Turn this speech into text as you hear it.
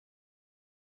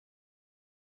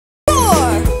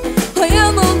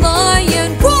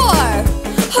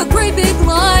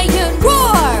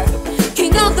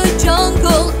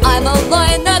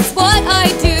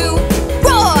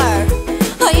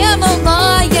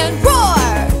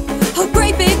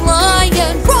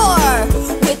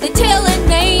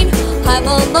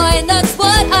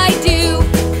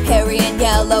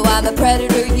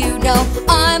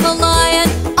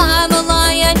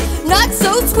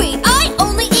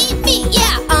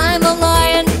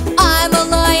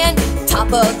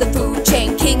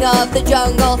king of the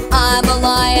jungle. I'm a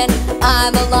lion,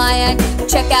 I'm a lion.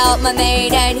 Check out my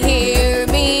mane and hear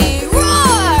me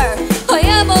roar. I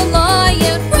am a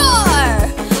lion,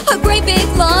 roar. A great big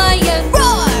lion,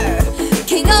 roar.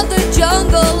 King of the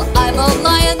jungle, I'm a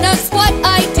lion, that's what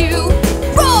I do.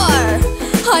 Roar.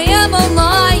 I am a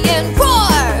lion,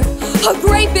 roar. A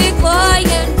great big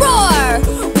lion, roar.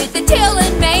 With the tail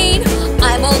and mane,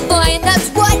 I'm a lion, that's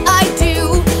what I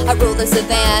do. I rule the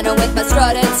savannah with my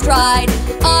strut and stride.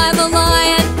 I'm a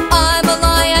lion, I'm a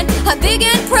lion. I'm big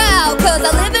and proud, cause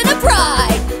I live in a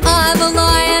pride. I'm a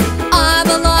lion, I'm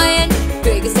a lion.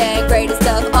 Biggest and greatest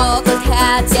of all the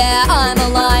cats. Yeah, I'm a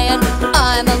lion,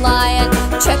 I'm a lion.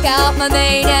 Check out my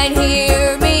mane and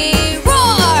hear me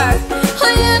roar.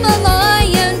 I am a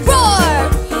lion, roar.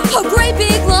 A great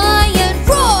big lion,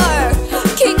 roar.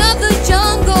 King of the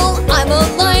jungle, I'm a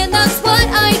lion, that's what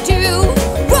I do.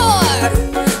 Roar.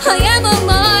 I am a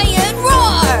lion,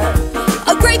 roar.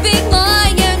 A great big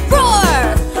lion,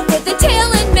 roar. With the tail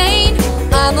and mane,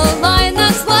 I'm a lion,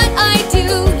 that's what I do.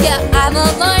 Yeah, I'm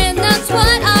a lion, that's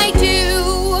what I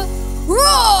do.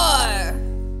 Roar!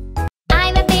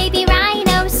 I'm a baby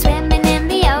rhino swimming in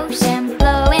the ocean,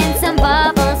 blowing some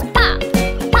bubbles. Pop,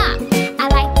 pop. I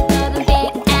like to blow them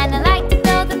big and I like to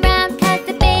blow them round, cause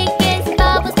the biggest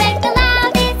bubbles make the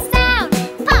loudest sound.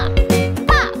 Pop,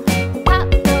 pop, pop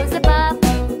goes the bubble.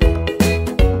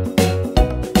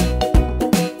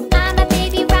 I'm a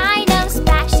baby rhino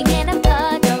splashing in a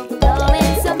puddle,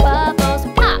 blowing some bubbles.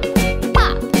 Pop,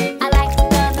 pop. I like to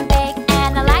blow them big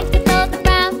and I like to blow them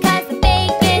round, cause the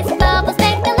biggest bubbles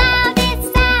make the loudest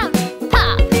sound.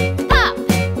 Pop, pop,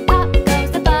 pop goes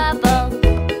the bubble.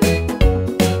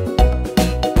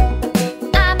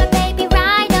 I'm a baby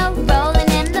rhino rolling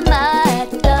in the mud,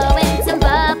 blowing some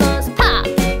bubbles. Pop,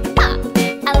 pop.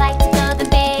 I like to blow them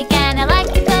big and I like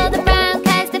to blow them round,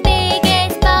 cause the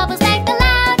biggest bubbles make the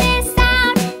loudest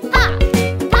sound. Pop,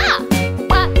 pop,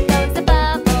 pop goes the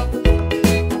bubble.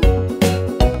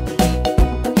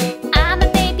 I'm a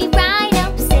baby rhino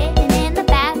sitting in the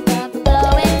bathtub,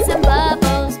 blowing some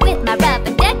bubbles with my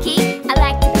rubber ducky. I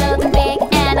like to blow them big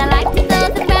and I like to blow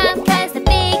them round, cause the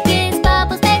biggest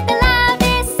bubbles make the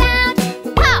loudest sound.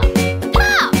 Pop,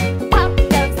 pop, pop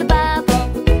goes the bubble.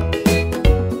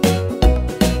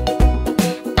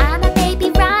 I'm a baby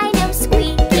rhino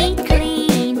squeaky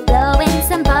clean, blowing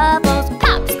some bubbles.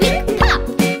 Pop, squeak, pop.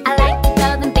 I like to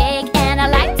blow them big and I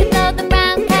like to blow them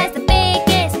round, cause the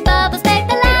biggest bubbles make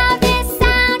the loudest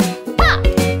sound. Pop,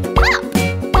 pop,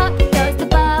 pop goes the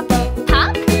bubble.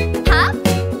 Pop, pop,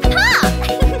 pop.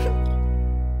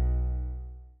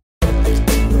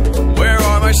 Where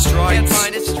are my stripes? Can't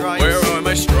find his stripes. Where are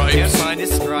my stripes? Can't find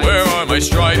his stripes. Where are my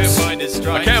stripes? Can't find his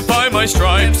stripes. I can't find my Can't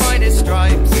stripes. find his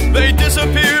stripes. They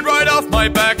disappeared right off my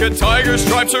back. A tiger's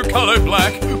stripes are colored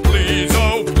black. Please,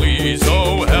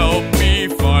 oh, help me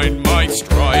find my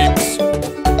stripes.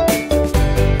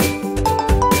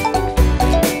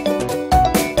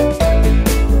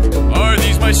 Are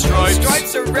these my stripes?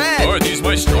 Stripes are red. Are these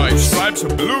my stripes? Stripes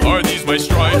are blue. Are these my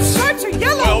stripes? Stripes are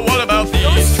yellow. Well, what about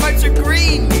Those these? stripes are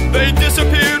green. They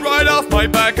disappeared right off my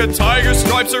back. A tiger's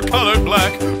stripes are colored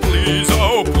black. Please,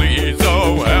 oh,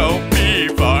 help me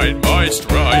find my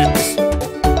stripes.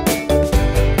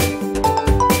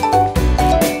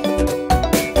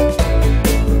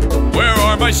 Where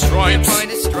are my stripes? Can't find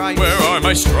his stripes. Where are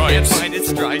my Can't stripes? find his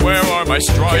stripes. Where are my Can't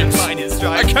stripes? find his I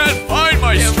stripes. can't find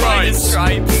my Can't find his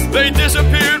stripes. stripes. They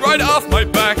disappeared right off my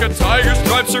back. A tiger's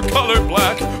stripes are colored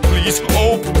black. Please,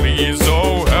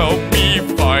 oh, help me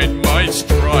find my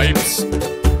stripes.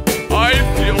 I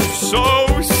feel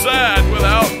so sad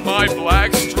without my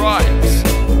black stripes.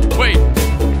 Wait,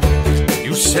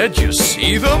 you said you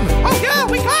see them? Oh yeah,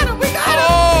 we got him. We got him.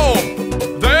 Oh,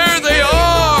 there they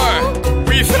are.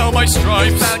 We found my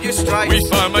stripes. Found your stripes. We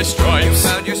found my stripes.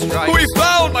 Found your stripes. We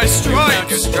found my found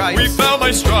your stripes. stripes. We found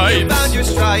my stripes. Found your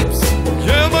stripes.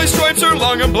 Yeah, my stripes are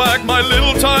long and black. My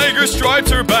little tiger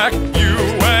stripes are back. You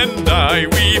and I,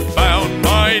 we found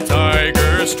my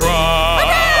tiger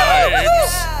stripes.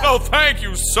 Oh, thank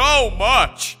you so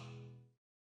much.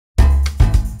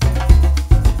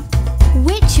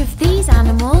 Which of these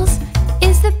animals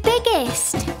is the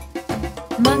biggest?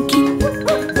 Monkey.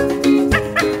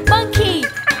 Monkey.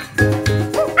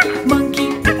 Monkey.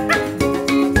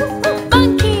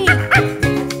 Monkey.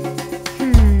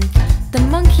 The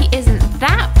monkey isn't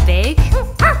that big.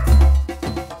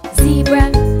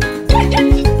 Zebra.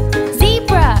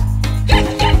 Zebra.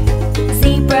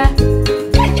 Zebra.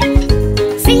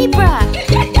 Zebra.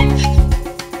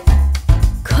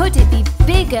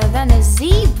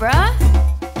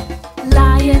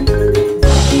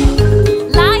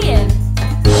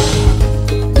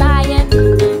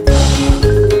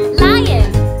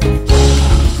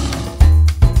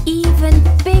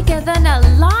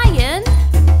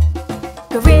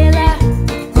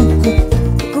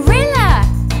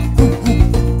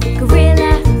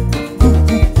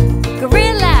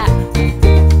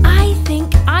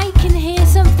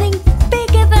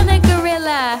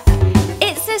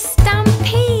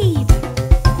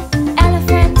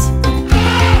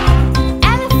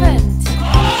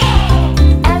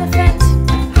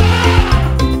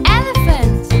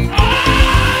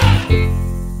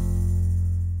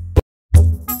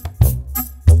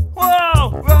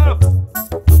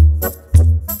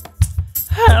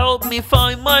 help me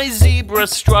find my zebra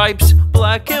stripes.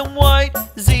 Black and white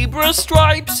zebra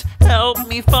stripes, help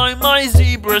me find my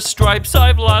zebra stripes.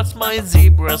 I've lost my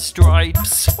zebra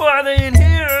stripes. Are they in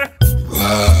here?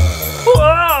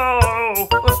 Whoa!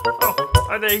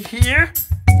 Are they here?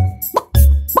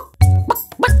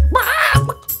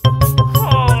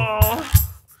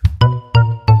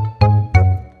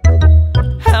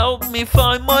 Help me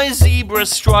find my zebra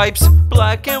stripes.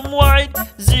 Black and white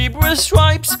zebra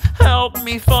stripes, help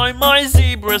me find my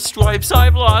zebra stripes.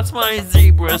 I've lost my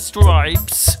zebra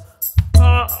stripes.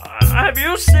 Have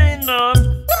you seen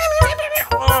them?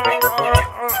 I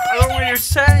don't know what you're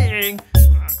saying.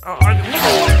 Oh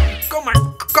my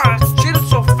gosh, she's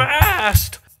so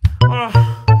fast.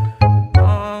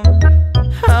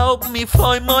 Help me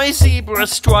find my zebra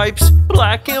stripes.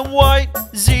 Black and white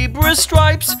zebra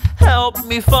stripes, help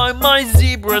me find my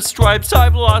zebra stripes.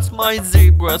 I've lost my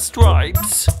zebra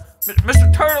stripes.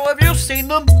 Mr. Turtle, have you seen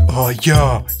them?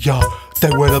 Yeah,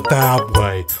 they went up that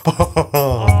way.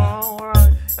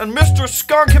 Alright. And Mr.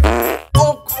 Skunk,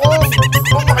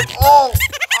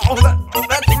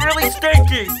 that's really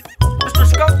stinky. Mr.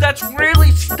 Skunk, that's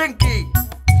really stinky.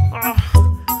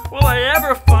 Will I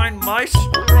ever find my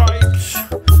stripes?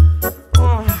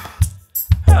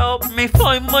 Help me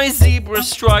find my zebra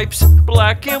stripes.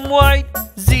 Black and white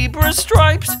zebra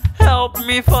stripes, help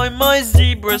me find my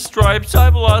zebra stripes.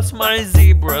 I've lost my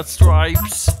zebra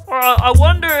stripes. I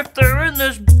wonder if they're in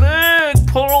this big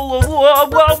pool of water.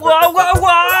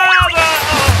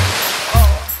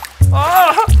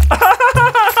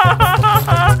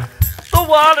 The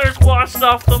water's washed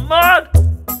off the mud.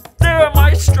 There are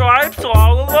my stripes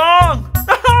all along.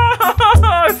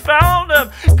 I found them.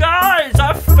 Guys,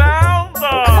 I found them.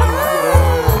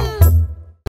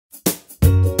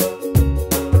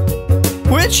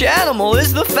 Which animal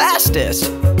is the fastest?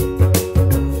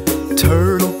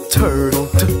 Turtle, turtle,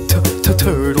 turtle,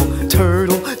 turtle,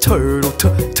 turtle, turtle,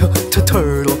 turtle,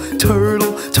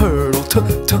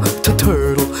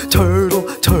 turtle,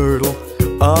 turtle.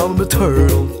 I'm a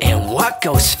turtle. And what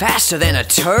goes faster than a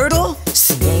turtle?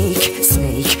 Snake,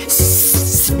 snake,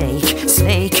 snake,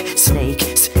 snake, snake, snake,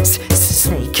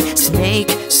 snake,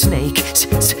 snake,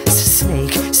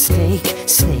 snake, snake,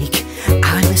 snake.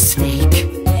 I'm a snake.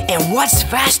 And what's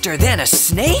faster than a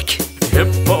snake?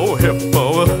 Hippo,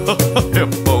 hippo,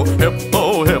 hippo,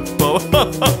 hippo, hippo, hippo,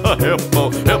 hippo,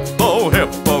 hippo,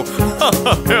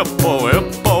 hippo,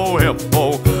 hippo,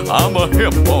 hippo. I'm a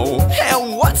hippo.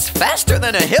 And what's faster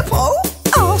than a hippo?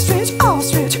 Ostrich,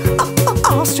 ostrich,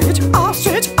 ostrich,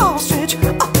 ostrich, ostrich, ostrich,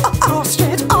 ostrich,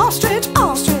 ostrich,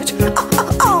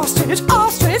 ostrich,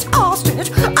 ostrich,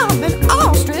 ostrich. I'm an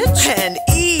ostrich. And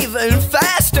even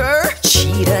faster.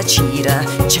 Cheetah, cheetah,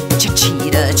 cheetah,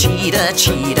 cheetah, cheetah,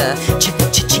 cheetah,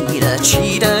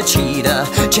 cheetah, cheetah,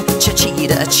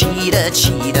 cheetah, cheetah,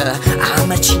 cheetah.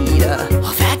 I'm a cheetah.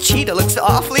 Oh, that cheetah looks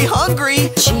awfully hungry.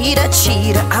 Cheetah,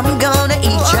 cheetah, I'm gonna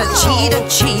eat ya. Cheetah,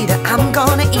 cheetah, I'm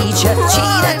gonna eat ya.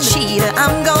 Cheetah, cheetah,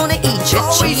 I'm gonna eat ya.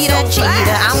 Cheetah,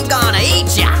 cheetah, I'm gonna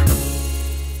eat ya.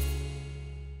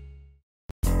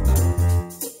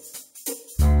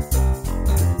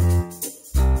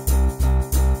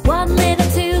 One little,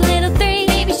 two little, three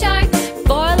baby sharks.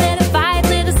 4 little, 5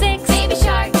 little, 6 baby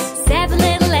sharks. 7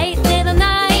 little, 8 little,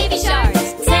 9 baby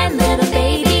sharks. 10 little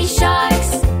baby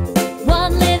sharks.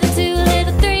 1 little, 2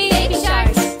 little, 3 baby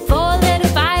sharks. 4 little,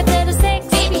 5 little, 6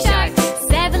 baby sharks.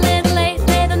 7 little, 8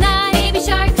 little, 9 baby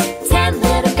sharks. 10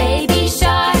 little baby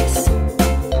sharks.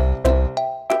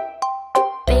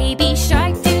 Baby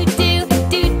shark doo doo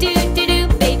doo doo doo doo.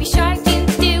 Baby shark doo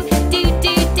doo doo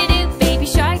doo doo doo. Baby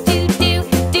shark doo doo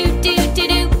doo doo doo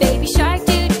doo. Baby shark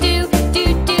doo doo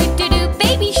doo doo doo doo.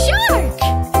 Baby shark.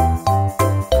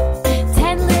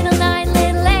 10 little, 9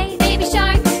 little, 8 baby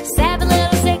sharks. 7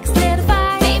 little, 6 little,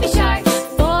 5 baby sharks.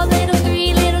 4 little,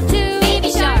 3 little, 2 baby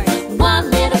sharks.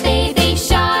 1 little baby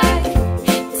shark.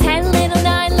 10 little,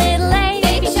 9 little, 8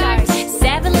 baby sharks.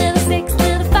 7 little, 6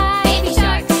 little, 5 baby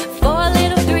sharks. 4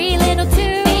 little, 3 little, 2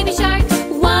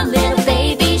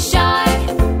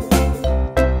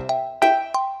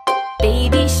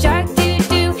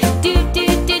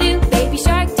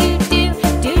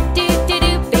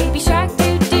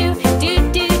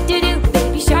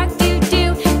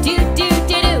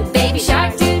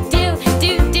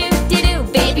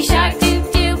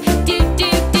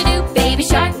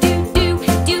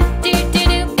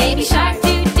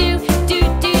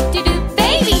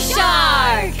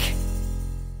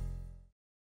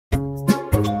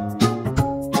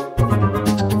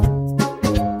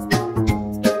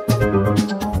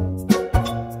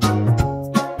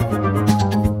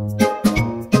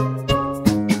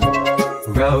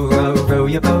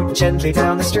 gently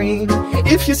down the stream.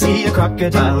 If you see a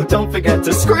crocodile, don't forget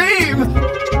to scream.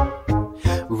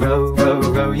 Row, row,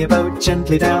 row your boat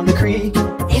gently down the creek.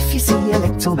 If you see a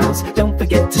little mouse, don't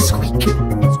forget to squeak. Squeak,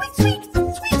 squeak,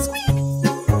 squeak, squeak.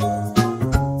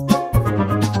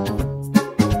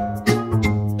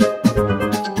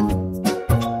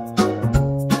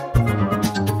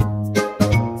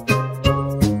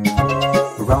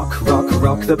 Rock, rock,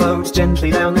 rock the boat gently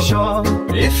down the shore.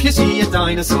 If you see a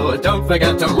dinosaur, don't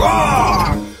forget to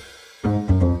roar.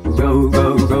 Row,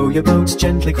 row, row your boat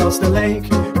gently across the lake.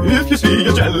 If you see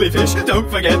a jellyfish, don't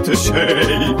forget to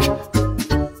shake.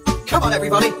 Come on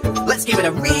everybody, let's give it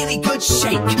a really good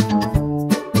shake.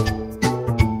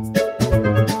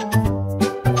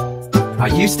 Are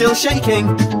you still shaking?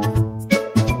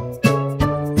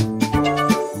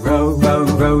 Row, row,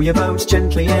 row your boat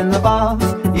gently in the bath.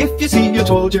 If you see a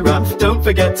tall giraffe, don't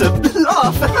forget to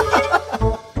laugh.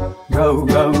 Row,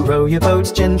 row, row your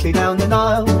boat gently down the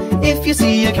Nile. If you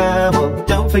see a camel,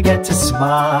 don't forget to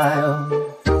smile.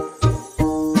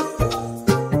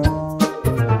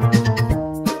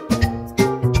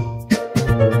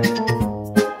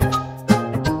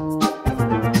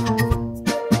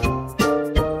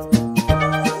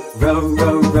 Row,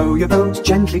 row, row your boat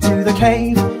gently to the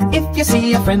cave. If you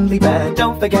see a friendly bear,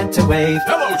 don't forget to wave.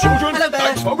 Hello, children. Hello, bear.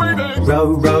 Thanks for waving.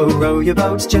 Row, row, row your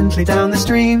boat gently down the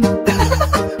stream.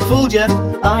 Fooled ya,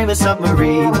 I'm a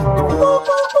submarine.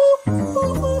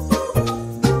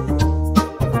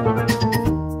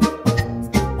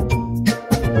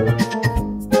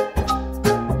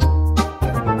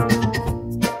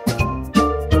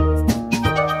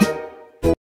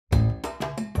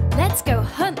 Let's go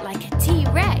hunt like a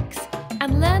T-Rex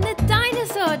and learn the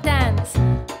dinosaur dance.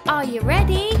 Are you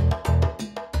ready?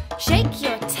 Shake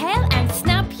your tail and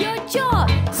snap your jaw.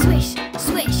 Swish,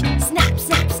 swish, snap,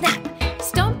 snap, snap.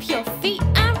 Stomp your feet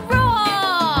and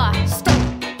roar.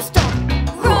 Stomp, stomp,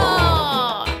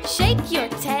 roar. Shake your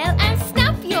tail and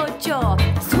snap your jaw.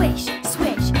 Swish,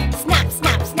 swish, snap,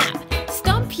 snap, snap.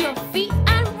 Stomp your feet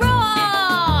and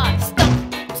roar.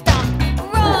 Stomp, stomp,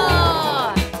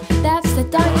 roar. That's the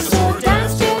dinosaur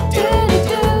dance, do do do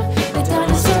do. The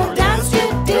dinosaur dance, do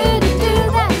do do do.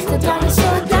 That's the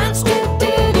dinosaur dance, do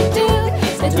do do do.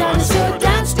 The dinosaur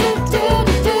dance, do do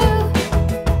do do.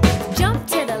 Jump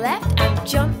to the left and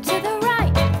jump to the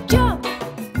right. Jump,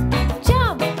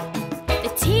 jump. The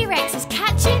T-Rex is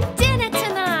catching dinner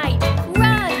tonight.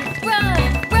 Run, run,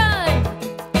 run.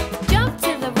 Jump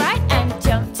to the right and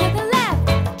jump to the left.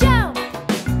 Jump,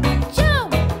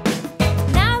 jump.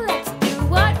 Now let's do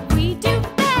what we do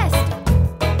best.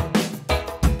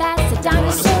 That's the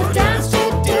dinosaur dance, do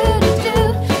do do do.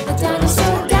 The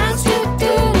dinosaur dance, do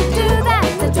do do do.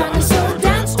 That's the dinosaur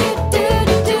dance, do do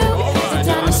do do. The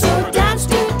dinosaur dance,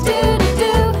 do do do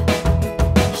do.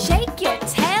 Shake your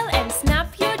tail and snap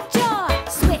your jaw.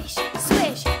 Swish,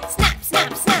 swish, snap,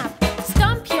 snap, snap.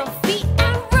 Stomp your feet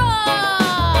and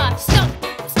roar. Stomp,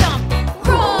 stomp,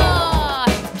 roar.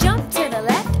 Jump to the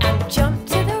left and jump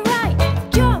to the right.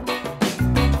 Jump,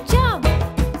 jump.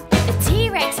 The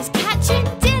T-Rex is catching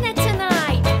dinner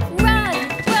tonight. Run,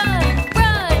 run,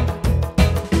 run.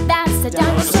 That's the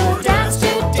dinosaur dance,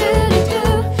 do do do do.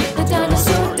 The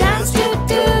dinosaur dance, do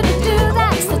do do do.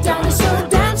 That's the dinosaur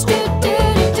dance, do do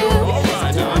do do.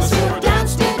 The dinosaur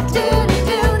dance, do do do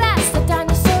do. That's the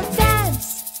dinosaur dance.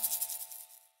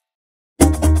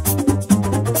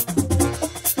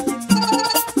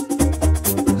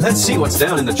 Let's see what's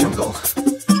down in the jungle.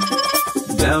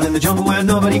 Down in the jungle where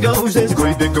nobody goes, there's a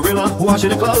great big gorilla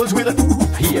washing her clothes with a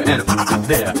here and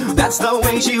there. That's the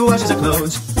way she washes her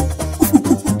clothes.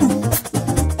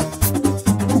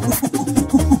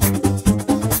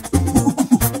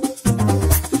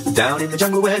 Down in the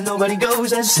jungle where nobody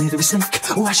goes, there's a slippery snake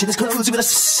washing his clothes with a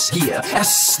here,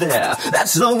 S there.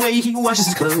 That's the way he washes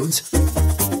his clothes.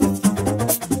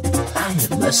 I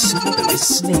am a slippery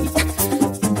snake.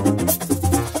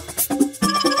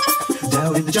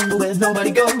 Down in the jungle where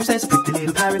nobody goes, there's a pretty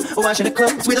little parrot washing her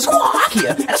clothes with a squawk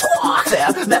here and a squawk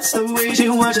there. That's the way she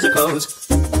washes her clothes.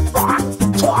 Squawk,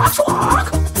 squawk,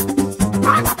 squawk.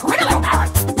 I'm a pretty little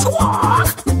parrot. Squawk,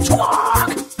 squawk.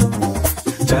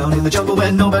 Down in the jungle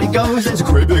where nobody goes, there's a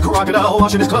great big crocodile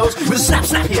washing his clothes with a snap,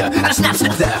 snap here and a snap,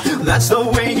 snap there. That's the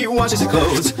way he washes his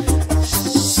clothes.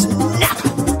 Snap.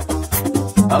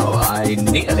 Oh, I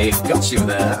nearly got you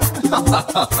there.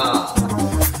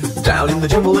 Down in the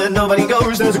jungle where nobody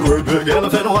goes, there's a great big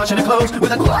elephant washing her clothes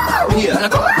with a cloud here and a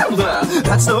cloud there.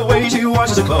 That's the way she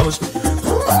washes her clothes.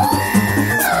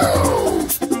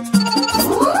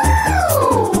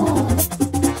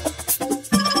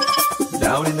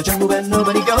 Down in the jungle where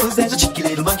nobody goes, there's a cheeky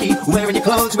little monkey wearing your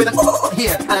clothes clothes with an oh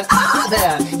here and an ah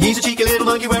there. He's a cheeky little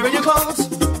monkey wearing your clothes.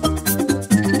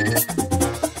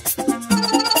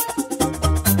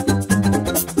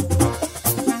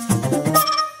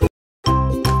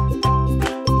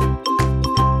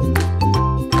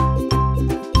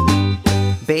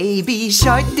 Baby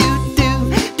shark doo doo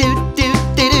doo doo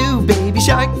doo doo. Baby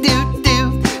shark doo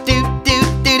doo doo doo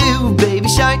doo doo. Baby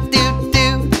shark doo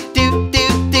doo doo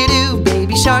doo doo doo.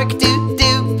 Baby shark doo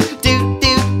doo doo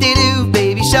doo doo doo.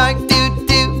 Baby shark doo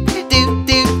doo doo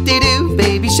doo doo doo.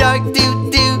 Baby shark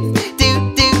doo doo doo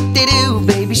doo doo doo.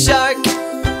 Baby shark.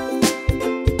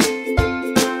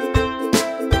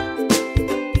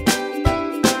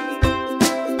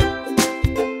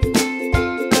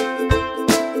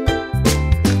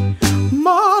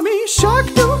 Mommy shark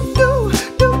doo doo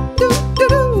doo doo doo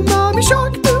doo. Mommy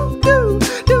shark doo doo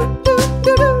doo doo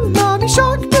doo doo. Mommy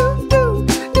shark doo doo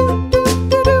doo doo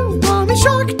doo doo. Mommy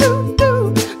shark doo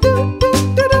doo doo doo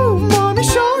doo doo. Mommy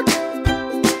shark.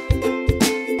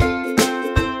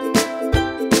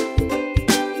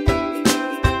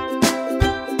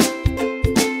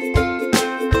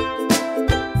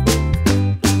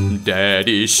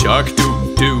 Daddy shark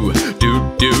doo doo doo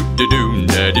doo doo doo.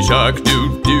 Daddy shark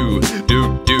doo doo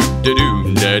doo doo doo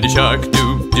doo. Daddy shark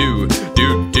doo doo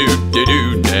doo doo doo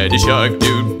doo. Daddy shark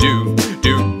doo doo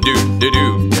doo doo doo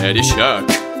doo. Daddy shark.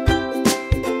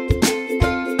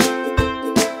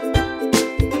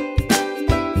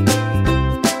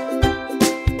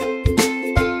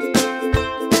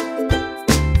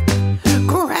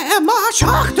 Grandma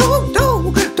shark doo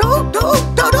doo doo doo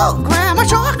doo doo. Grandma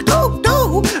shark doo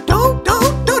doo doo doo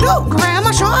doo doo.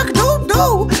 Grandma shark doo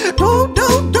doo doo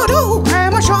doo doo doo.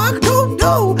 Grandma shark doo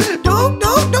doo doo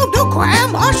doo doo doo.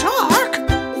 Grandma shark.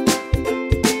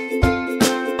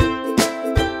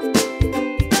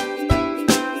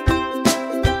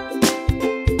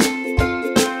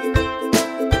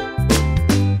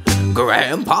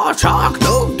 Grandpa shark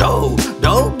doo doo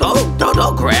doo doo doo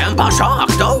doo. Grandpa shark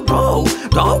doo doo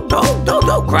doo doo doo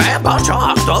doo. Grandpa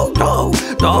shark doo doo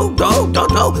doo doo doo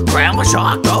doo. Grandma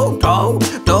shark doo doo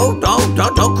doo doo doo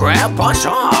doo. Grandpa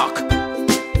shark.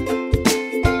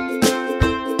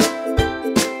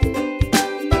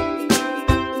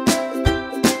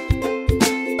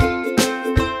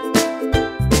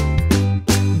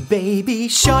 Baby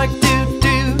shark doo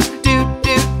doo doo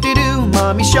doo doo doo.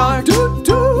 Mommy shark Doo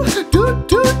doo doo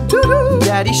doo doo doo.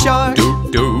 Daddy shark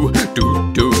Doo doo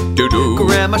doo doo doo doo.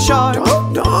 Grandma shark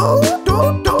Doo doo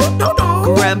doo doo doo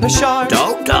doo. Grandpa shark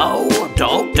Doo doo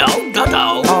doo doo doo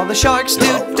doo. All the sharks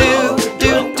do do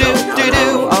do do do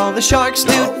do. All the sharks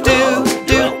do do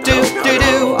do do do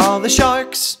do. All the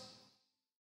sharks.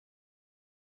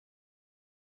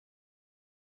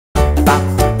 Bop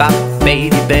bop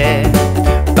baby bear.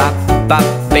 Bop bop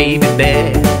baby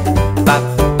bear. Bop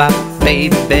bop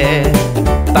baby bear.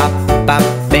 Bop bop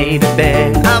baby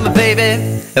bear. I'm a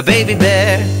baby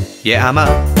bear. Yeah, I'm a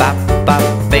bop bop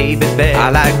baby bear. I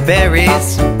like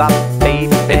berries, bop baby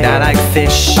bear. And I like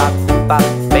fish, bop bop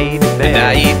baby bear. And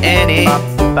I eat anything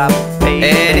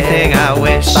I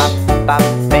wish, bop bop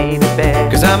baby bear.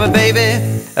 Cause I'm a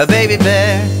baby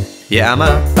bear. Yeah, I'm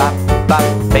a bop bop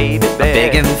baby bear.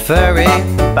 Big and furry,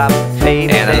 bop bop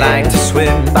baby and I like to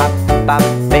swim, bop bop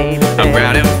baby bear. I'm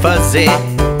brown and fuzzy,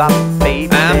 bop baby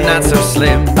bear. I'm not so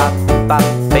slim, bop bop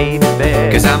baby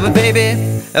bear. Cause I'm a baby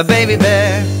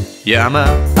bear. Yeah, I'm a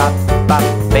bop bop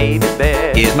baby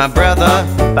bear. He's my brother,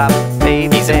 bop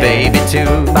baby. He's a baby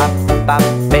too, bop bop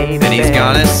baby. And he's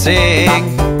gonna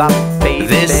sing bop baby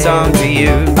this song to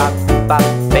you, bop bop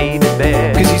baby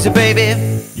bear. Cause he's a baby.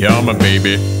 Yeah, I'm a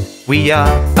baby. We are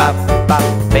bop bop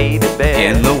baby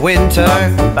bear. In the winter,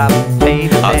 bop baby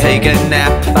bear. I'll take a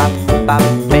nap, bop bop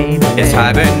baby bear. It's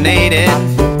hibernating,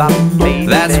 bop baby.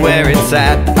 That's where it's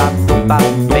at, bop bop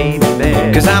baby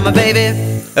bear. Cause I'm a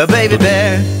baby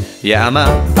bear. Yeah, I'm a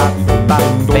bop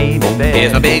bop baby bear.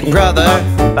 Here's my big brother,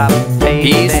 bop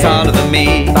baby. He's taller than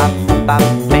me, bop bop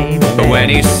baby. But when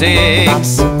he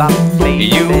sings, bop baby.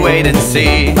 You wait and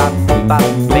see, bop bop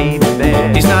baby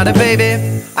bear. He's not a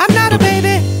baby, I'm not a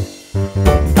baby.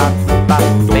 Bop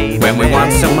bop baby. When we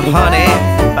want some honey,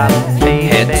 bop baby.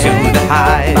 Head to the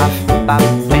hive, bop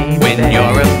bop baby. When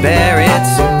you're a bear,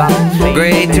 it's bop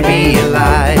great to be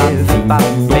alive, bop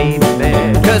baby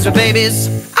bear. Cause we're babies,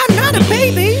 I'm not a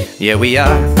baby. Yeah, we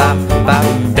are bop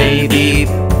bop baby.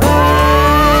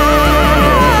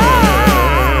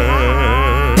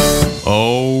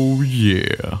 Oh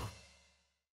yeah.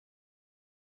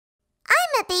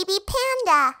 I'm a baby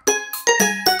panda.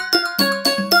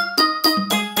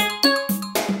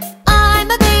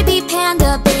 I'm a baby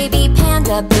panda, baby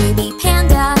panda, baby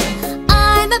panda.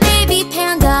 I'm a baby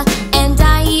panda, and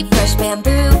I eat fresh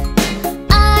bamboo.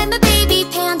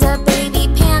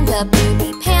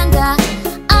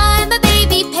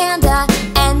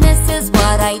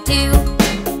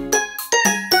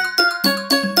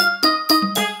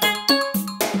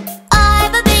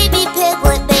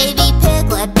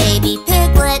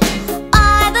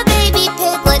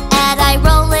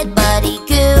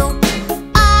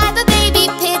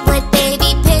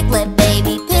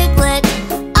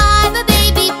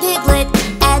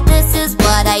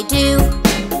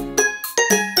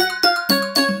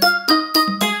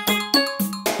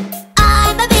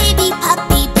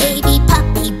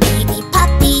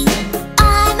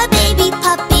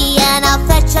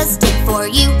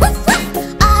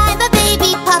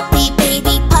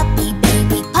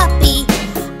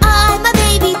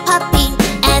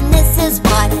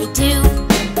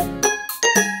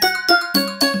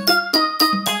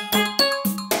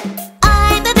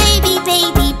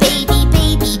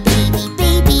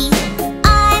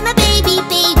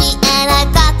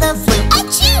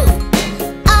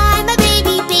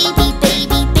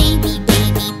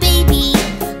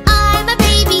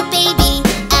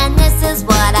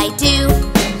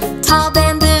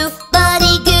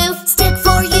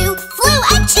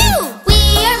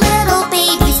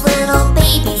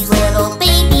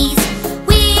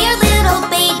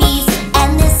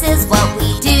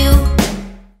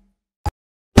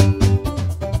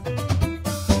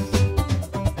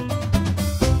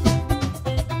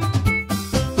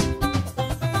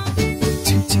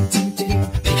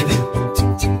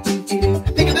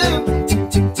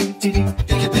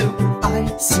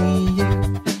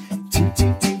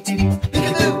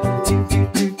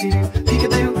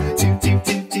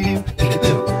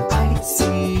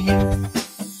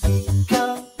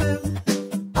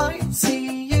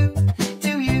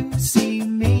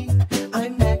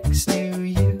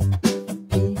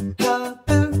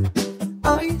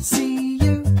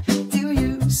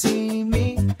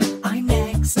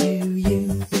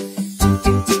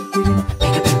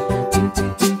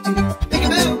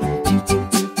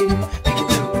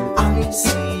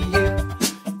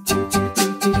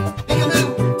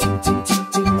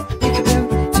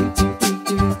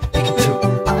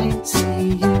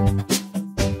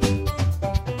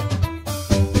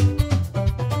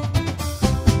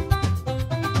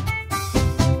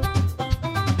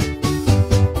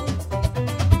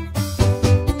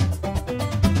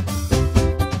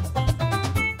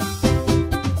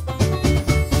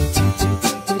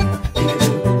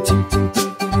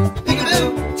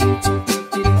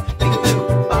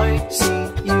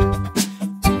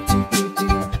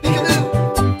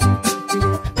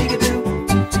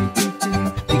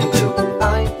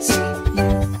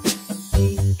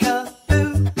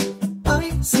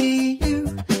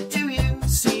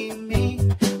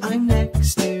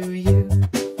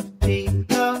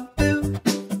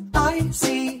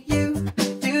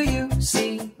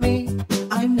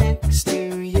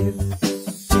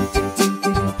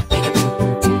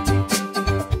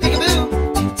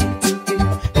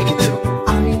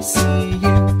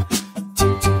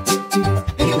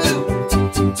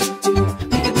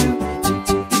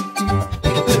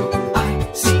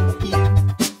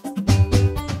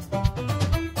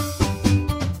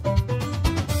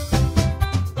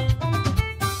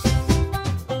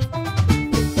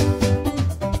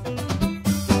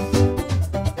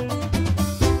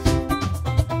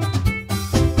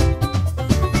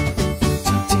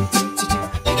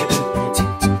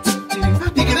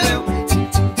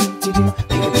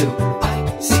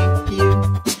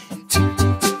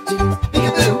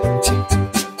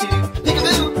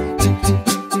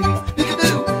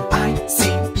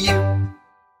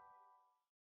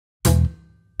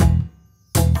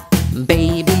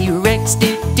 Baby Rex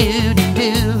do do do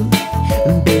do.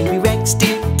 Baby Rex do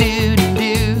do do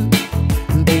do.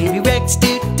 Baby Rex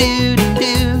do do do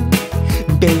do.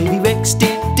 Baby Rex do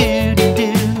do do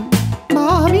do.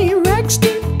 Mommy Rex do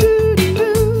do do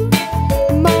do.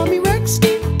 Mommy Rex do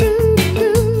do do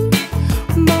do.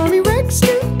 Mommy Rex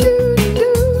do do do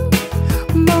do.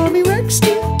 Mommy Rex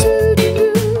do do do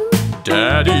do.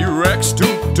 Daddy Rex do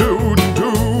do do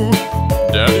do.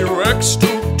 Daddy Rex do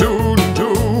do do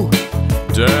do.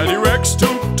 Daddy Rex do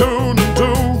do do do.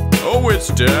 Oh, it's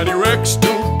Daddy Rex do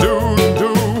do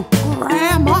do do.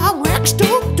 Grandma Rex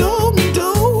do do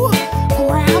do.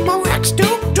 Grandma Rex do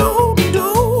do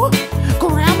do.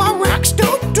 Grandma Rex do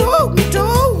do do.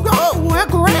 Oh,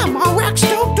 Grandma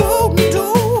Rex do do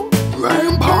do.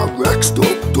 Grandpa Rex do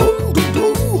do do.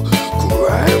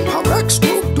 Grandpa Rex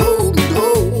do do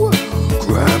do.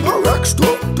 Grandpa Rex do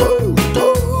do do.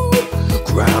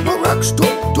 Grandpa Rex do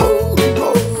do do.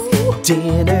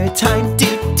 Dinner time do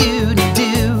do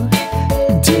do.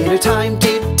 Dinner time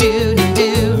do do do.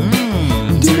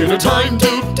 Dinner time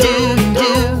do do do.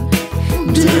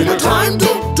 Dinner time do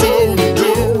do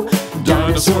do.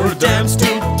 Dinosaur dance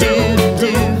do do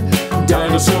do.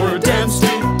 Dinosaur dance do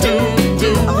do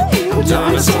do.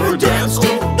 Dinosaur dance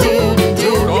do do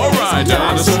do. All right,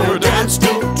 dinosaur dance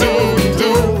do do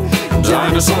do.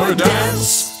 Dinosaur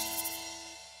dance.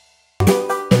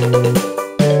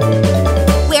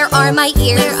 Where are my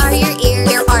ears? Where are your ears?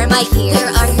 Where are my ears?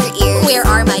 Where are your ears? Where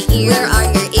are my ears? Where are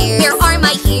your ears? Where are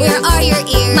my ears? Where are your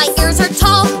ears? My ears are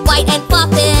tall, white and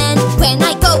flopping. When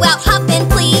I go out hopping,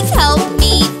 please help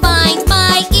me find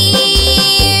my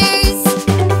ears.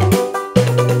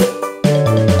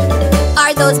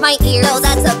 Are those my ears? No,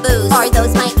 that's a booze. Are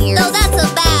those my ears? No, that's a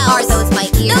bow. Are those my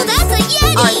ears? No, that's a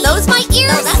yeti. Are those my ears?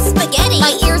 No, that's spaghetti.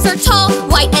 My ears are tall,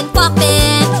 white and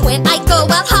flopping. When I go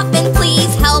out hopping,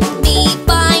 please help me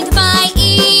find my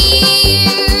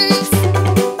ears.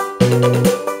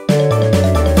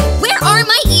 Where are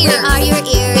my ears? Where are your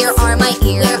ears? Where are my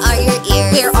ears? Where are your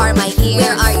ears? Where are my ears?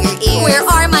 Where are your ears? Where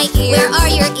are my ears? Where are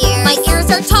your ears? My ears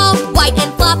are tall, white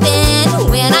and flopping.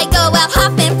 When I go out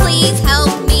hopping, please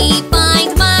help me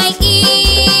find my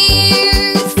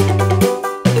ears.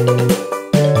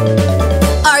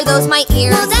 Are those my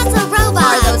ears? No, that's a robot.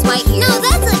 Are those my ears? No,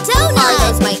 that's a donut. Are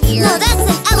those my ears? No, that's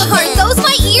an elephant. Are those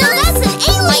my ears? No, that's an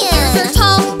alien. My ears are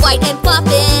tall, white and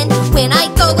flopping. When I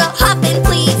go out hopping,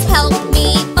 please help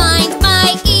me find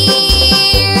my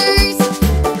ears.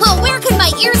 Oh, where could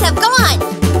my ears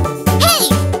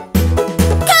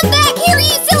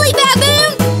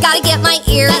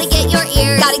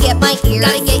ears.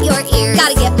 Gotta get your ears.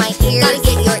 Gotta get my ears. Gotta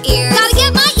get your ears. Gotta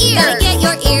get my ears. Gotta get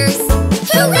your ears.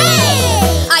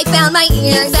 Hooray! I found my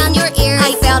ears. You found your ears.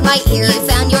 I found my ears. You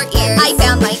found your ears. I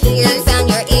found my ears. You found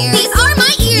your ears. These are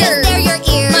my ears. Yes, they're your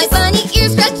ears. My funny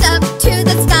ears stretched up to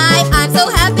the sky. I'm so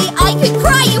happy I could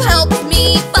cry. You helped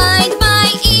me find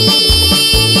my ears.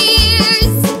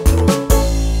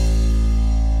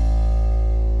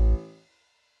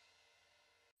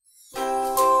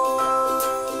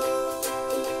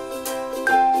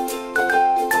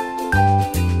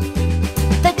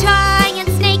 The giant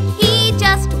snake, he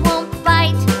just won't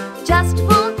bite. Just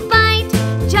won't bite.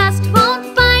 Just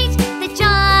won't bite. The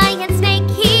giant snake,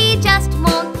 he just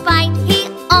won't bite. He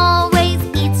always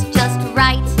eats just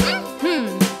right.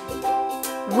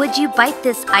 Would you bite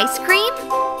this ice cream?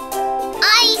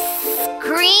 Ice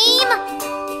cream?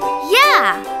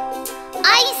 Yeah.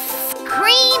 Ice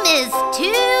cream is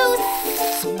too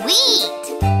sweet.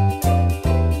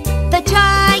 The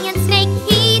giant snake,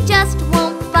 he just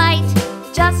won't bite.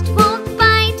 Just won't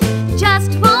bite.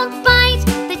 Just won't bite.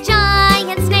 The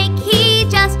giant snake, he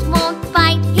just won't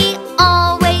bite. He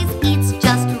always eats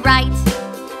just right.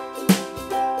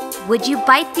 Would you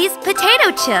bite these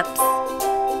potato chips?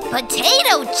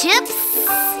 Potato chips?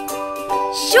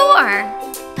 Sure.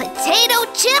 Potato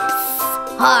chips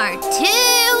are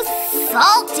too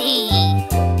salty.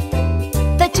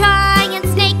 The giant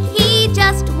snake, he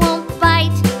just won't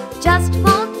bite. Just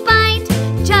won't bite.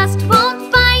 Just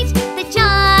won't bite. The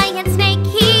giant snake,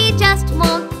 he just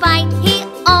won't bite. He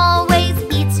always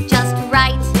eats just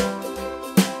right.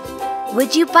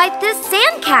 Would you bite this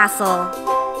sandcastle?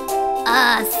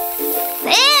 A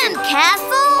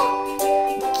sandcastle?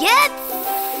 Get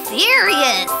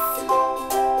serious.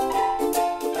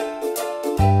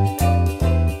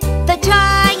 The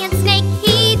giant snake,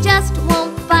 he just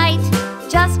won't bite.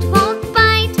 Just won't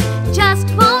bite. Just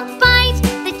won't bite.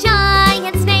 The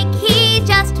giant snake, he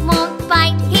just won't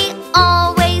bite. He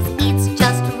always eats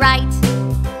just right.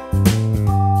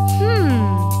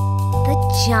 The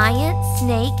giant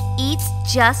snake eats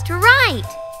just right.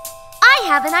 I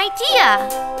have an idea.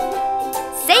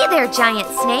 Say there, giant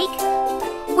snake.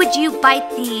 Would you bite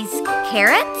these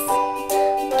carrots?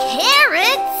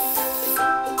 Carrots?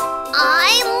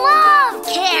 I love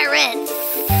carrots.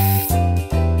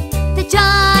 The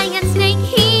giant snake,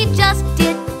 he just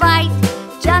did bite.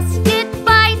 Just did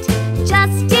bite.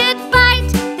 Just did bite.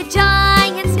 The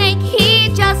giant snake,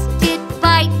 he just did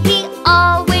bite. He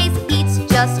always eats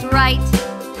just right.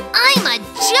 I'm a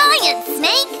giant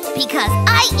snake because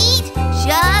I eat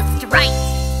just right.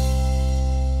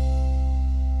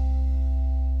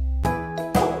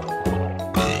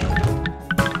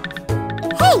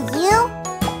 Hey, you!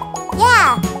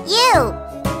 Yeah, you!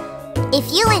 If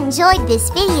you enjoyed this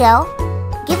video,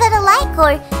 give it a like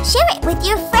or share it with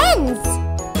your friends.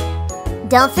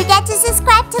 Don't forget to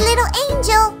subscribe to Little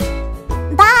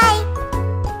Angel. Bye!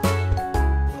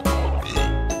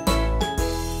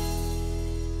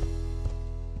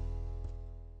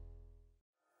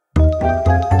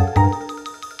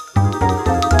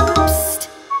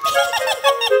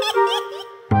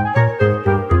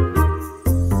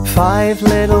 Five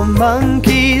little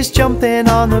monkeys jumping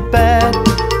on the bed.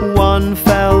 One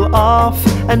fell off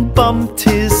and bumped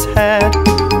his head.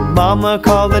 Mama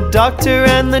called the doctor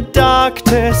and the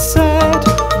doctor said,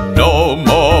 No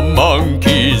more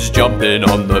monkeys jumping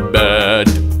on the bed.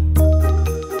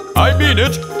 I mean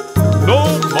it, no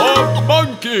more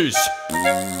monkeys.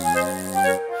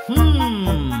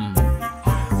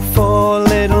 Four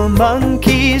little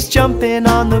monkeys jumping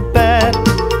on the bed.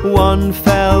 One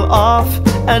fell off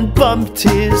and bumped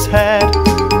his head.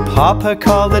 Papa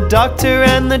called the doctor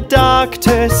and the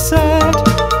doctor said,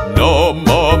 No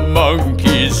more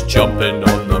monkeys jumping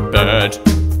on the bed.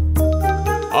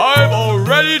 I've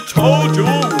already told you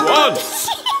once.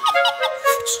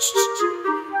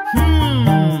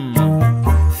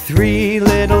 Three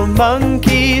little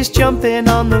monkeys jumping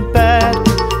on the bed.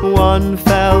 One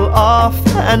fell off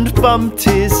and bumped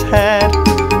his head.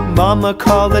 Mama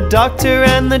called the doctor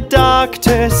and the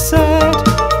doctor said,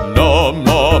 No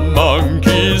more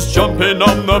monkeys jumping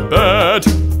on the bed.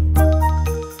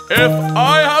 If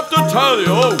I have to tell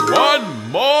you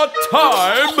one more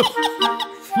time.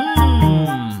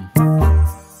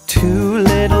 Two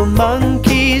little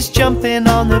monkeys jumping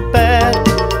on the bed.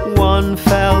 One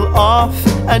fell off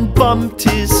and bumped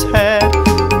his head.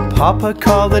 Papa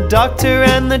called the doctor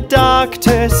and the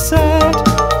doctor said,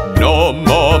 No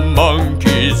more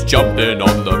monkeys jumping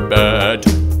on the bed.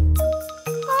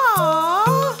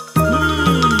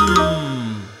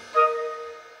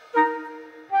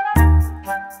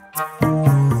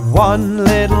 One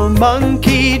little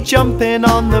monkey jumping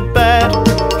on the bed.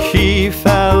 He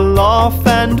fell off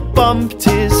and bumped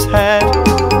his head.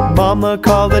 Mama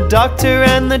called the doctor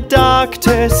and the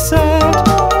doctor said,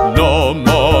 "No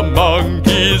more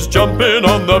monkeys jumping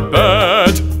on the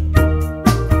bed."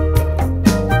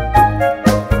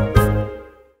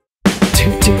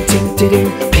 Do-do-do-do-do,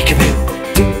 peekaboo.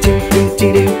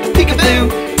 Do-do-do-do-do, peekaboo.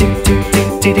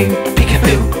 Do-do-do-do-do,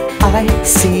 peekaboo. I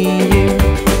see you.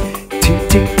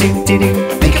 Do-do-do-do-do,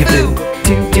 peekaboo.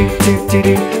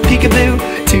 Do-do-do-do-do, peekaboo.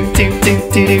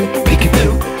 Do-do-do-do-do,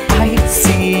 peekaboo. I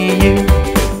see you.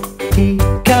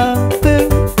 Peekaboo,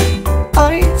 I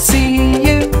see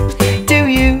you. Do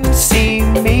you see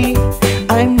me?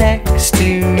 I'm next to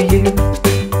you.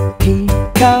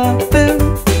 Peekaboo,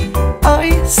 I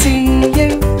see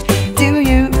you. Do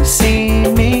you see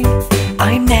me?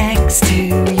 I'm next to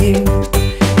you.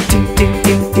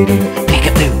 Do-do-do-do-do,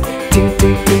 peekaboo.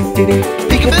 Do-do-do-do-do,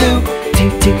 peekaboo.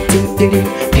 Do-do-do-do-do,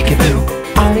 peekaboo.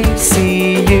 I see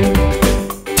you.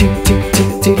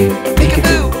 Do-do-do-do-do,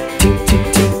 peekaboo.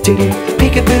 Do-do-do-do-do,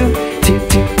 peekaboo.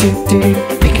 Do-do-do-do-do,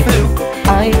 peekaboo. I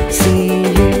see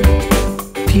you.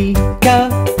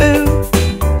 Peekaboo,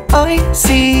 I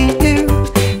see you.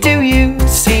 Do you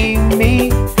see me?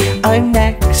 I'm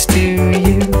next to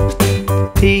you.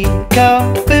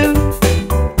 Peekaboo,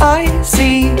 I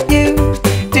see you.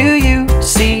 Do you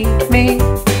see me?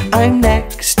 I'm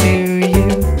next to you.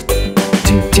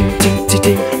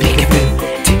 Do-do-do-do-do, peekaboo.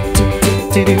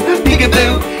 Do-do-do-do-do,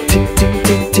 peekaboo.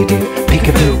 Do-do-do-do-do,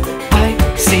 peekaboo. I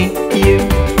see you.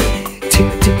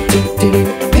 Do-do-do-do-do,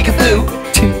 peekaboo.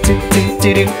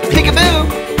 Do-do-do-do-do, peekaboo.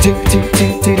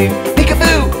 Do-do-do-do-do,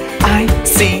 peekaboo. I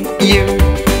see you.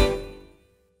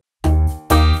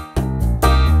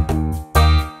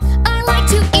 I like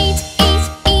to eat, eat,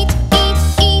 eat, eat,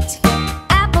 eat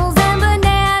apples and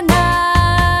bananas.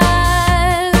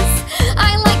 I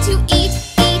like to eat,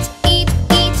 eat, eat,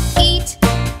 eat, eat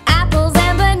apples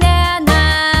and bananas.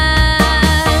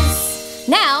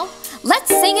 Now, let's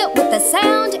sing it with the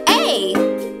sound A.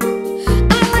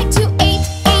 I like to eat,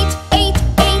 eat, eat,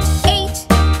 eat, eat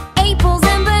apples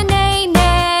and bananas.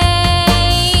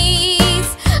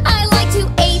 I like to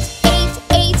eat, eat,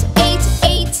 eat, eat,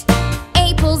 eat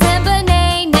apples and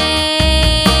bananas.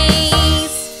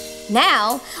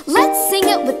 Now, let's sing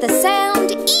it with the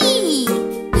sound E.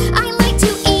 I like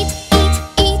to eat, eat,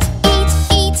 eat, eat,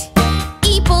 eat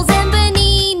apples and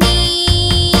bananas.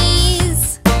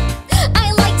 I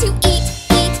like to eat,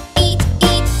 eat, eat,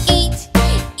 eat, eat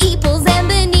apples and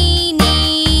bananas.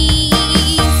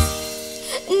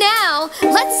 Now,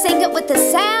 let's sing it with the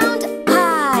sound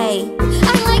I.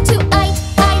 I like to eat,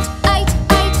 eat, eat,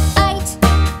 eat, eat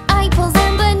apples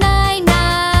and bananas.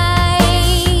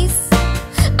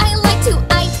 I like to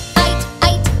eat, eat,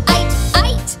 eat, eat,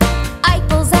 eat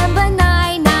apples and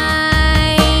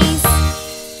bananas.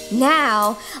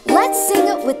 Now, let's sing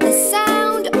it with the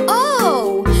sound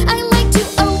O. I like to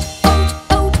oat, oat,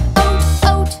 oat, oat,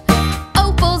 oat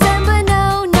apples and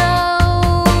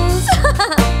bananas.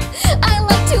 I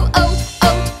like to oat,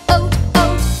 oat, oat,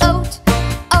 oat, oat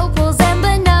apples and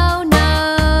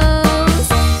bananas.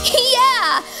 Yeah,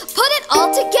 put it all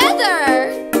together.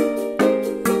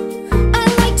 I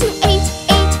like to eat,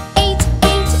 eat, eat,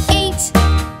 eat, eat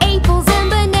apples and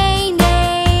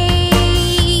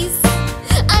bananas.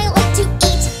 I like to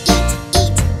eat, eat,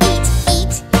 eat, eat,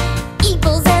 eat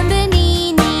apples and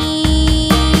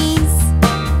bananas.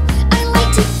 I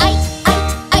like to eat, eat,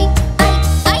 eat, eat,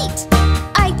 eat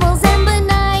apples and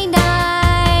bananas.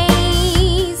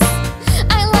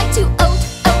 I like to oat,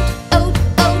 oat, oat,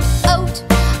 oat, oat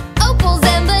apples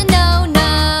and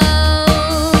bananas.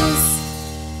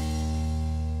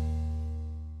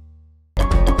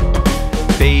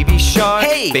 Baby shark,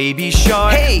 Hey! baby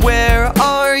shark, Hey! where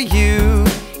are you?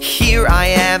 Here I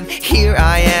am,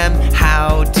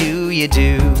 how do you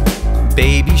do?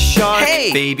 Baby shark,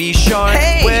 Hey! baby shark,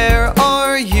 Hey! where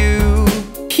are you?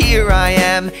 Here I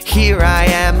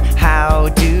am, how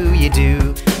do you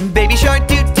do? Baby shark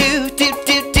do do do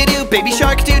do do do, baby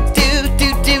shark do do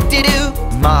do do do do.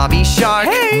 Mommy shark,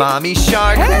 Hey! mommy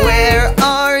shark, Hey! where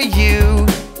are you?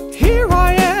 Here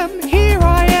I am,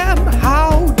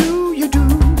 how do you do?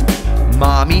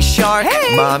 Mommy shark,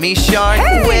 Hey! mommy shark,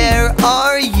 Hey! where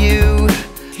are you?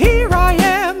 Here I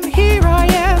am,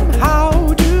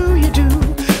 how do you do?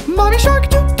 Mommy shark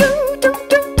do do do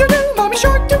do do do, mommy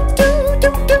shark do do do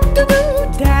do do do.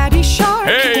 Daddy shark,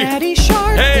 Hey! daddy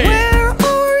shark, Hey! where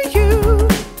are you?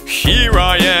 Here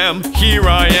I am,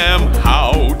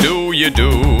 how do you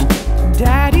do?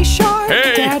 Daddy shark,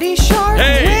 Hey! daddy shark,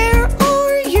 Hey! where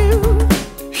are you?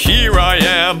 Here I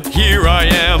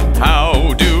am,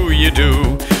 how do you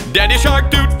do?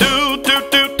 Shark, doo doo doo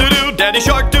doo doo doo. Daddy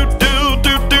Shark, doo doo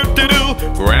doo doo doo doo.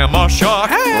 Grandma Shark,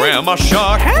 Grandma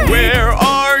Shark, where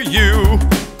are you?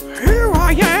 Here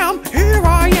I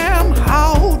am,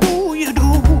 how do you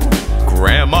do?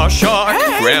 Grandma Shark,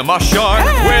 Grandma Shark,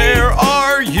 where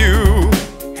are you?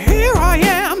 Here I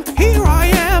am,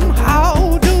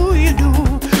 how do you do?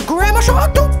 Grandma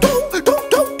Shark, do do do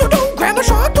do do do. Grandma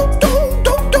Shark, do do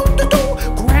do do do do.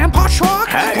 Grandpa Shark,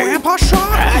 Grandpa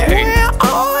Shark, where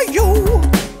are you?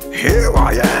 Here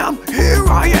I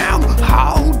am,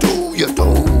 how do you do?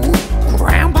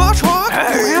 Grandpa Shark,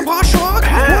 Grandpa Shark,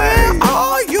 where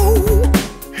are you?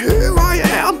 Here I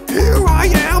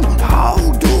am, how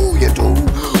do you do?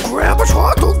 Grandpa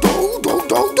Shark, do do do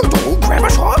do do do. Grandpa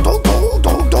Shark, do do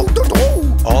do do do do.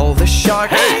 All the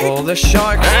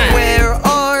sharks, where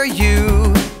are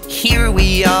you? Here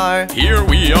we are,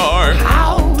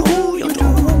 How do you do?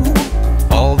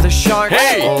 all the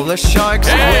sharks,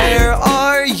 where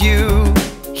are you?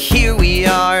 Here we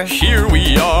are,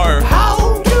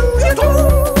 How do you do?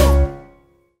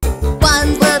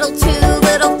 1 little, 2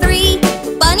 little, 3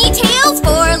 bunny tails.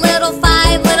 4 little,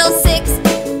 5 little, 6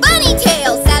 bunny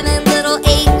tails. 7 little,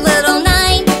 8 little,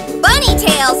 9 bunny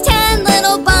tails. 10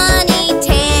 little bunny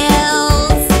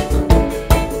tails.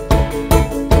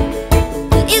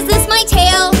 Is this my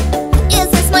tail? Is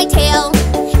this my tail?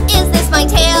 Is this my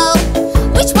tail?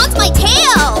 Which one's my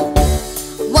tail?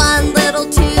 1 little,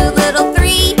 2 little,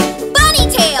 3 bunny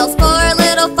tails. 4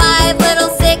 little, 5 little,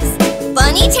 6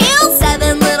 bunny tails.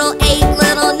 7 little, 8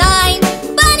 little, 9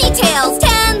 bunny tails.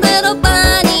 10 little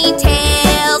bunny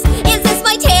tails. Is this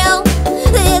my tail?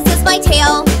 Is this my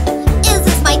tail? Is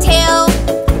this my tail?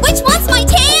 Which one's my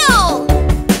tail?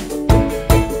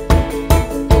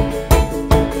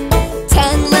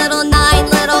 10 little, 9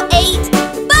 little, 8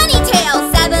 bunny tails.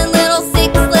 7 little,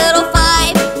 6 little,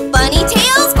 5 bunny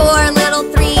tails. 4 little,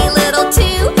 3 little,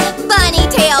 2 bunny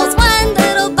tails. 1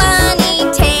 little bunny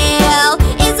tail.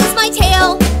 Is this my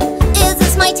tail? Is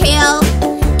this my tail?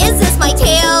 Is this my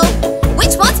tail?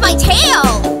 Which one's my tail?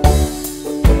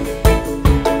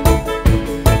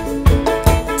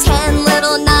 10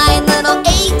 little, 9 little,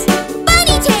 8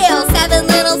 bunny tails. 7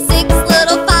 little, 6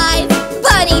 little, 5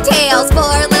 bunny tails.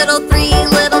 4 little, 3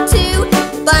 little, 2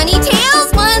 bunny tails.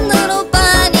 1 little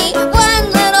bunny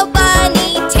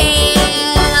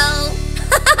tail.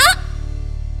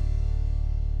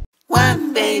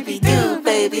 1 baby, 2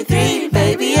 baby, 3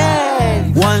 baby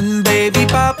eggs. 1 baby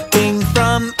popping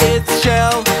from its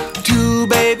shell. 2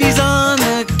 babies on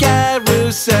a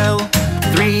carousel.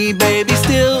 3 babies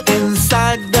still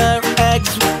inside their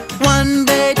eggs. 1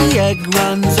 baby egg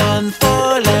runs on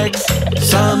 4 legs.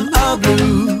 Some are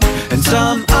blue and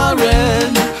some are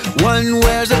red. 1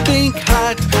 wears a pink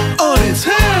hat on its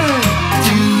head.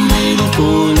 2 little, 4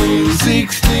 little,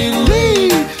 6 little,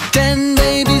 8. 10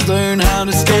 babies learn how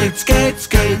to skate, skate,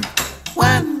 skate.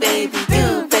 1 baby,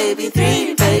 2 baby,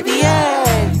 3 baby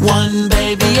eggs. 1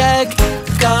 baby egg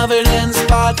covered in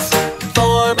spots.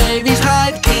 4 babies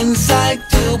hide inside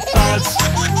 2 pots.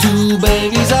 2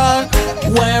 babies are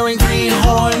wearing 3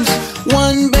 horns.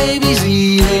 1 baby's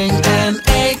eating an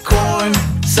acorn.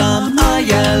 Some are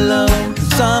yellow,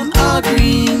 some are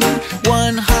green.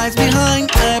 1 hides behind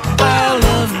a pile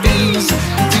of bees.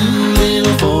 2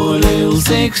 little, 4 little,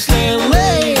 6 little,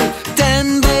 8.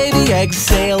 10 baby eggs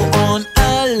sail on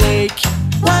a lake.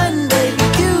 1 baby,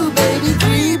 2 baby,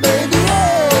 3 baby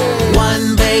egg.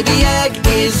 1 baby egg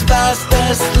is fast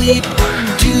asleep.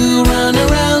 2 run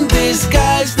around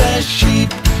disguised as sheep.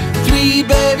 3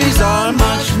 babies are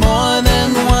much more than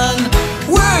 1.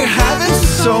 We're having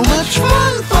so much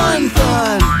fun, fun,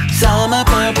 fun. Some are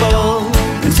purple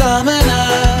and some are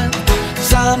not.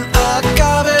 Some are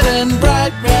covered in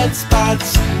bright red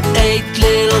spots. 8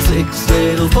 little, 6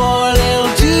 little, 4 little,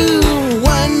 2.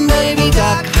 1 baby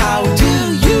duck, how do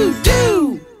you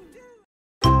do?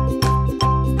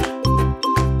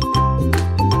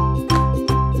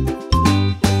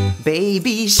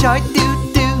 baby shark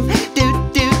doo doo doo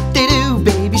doo doo doo.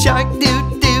 Baby shark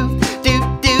doo doo doo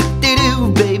doo doo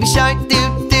doo. Baby shark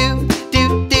doo doo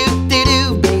doo doo doo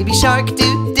doo. Baby shark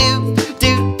doo doo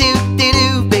doo doo doo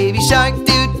doo. Baby shark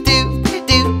doo doo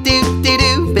doo doo doo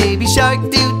doo. Baby shark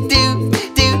doo doo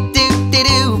doo doo doo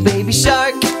doo. Baby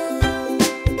shark.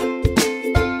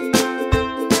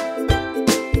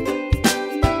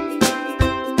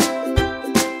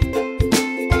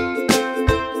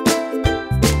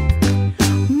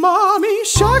 Mommy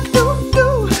shark doo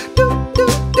doo doo doo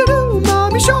doo doo.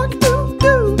 Mommy shark doo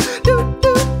doo doo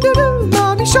doo doo doo.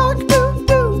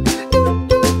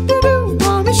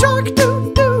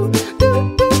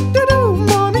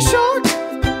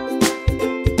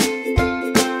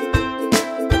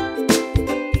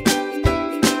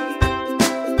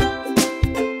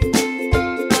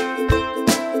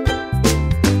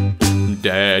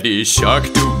 Daddy shark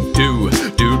doo doo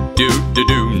doo doo doo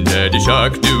doo. Daddy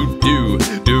shark doo doo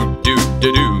doo doo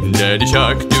doo doo. Daddy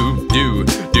shark doo doo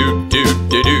doo doo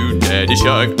doo doo. Daddy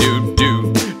shark doo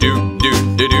doo doo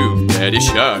doo doo doo. Daddy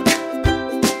shark.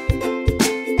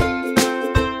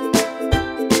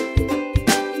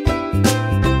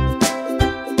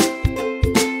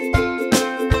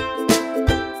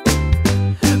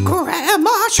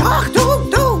 Grandma shark doo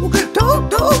doo doo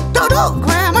doo doo doo.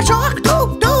 Grandma shark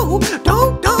doo doo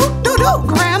doo doo doo doo.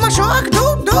 Grandma shark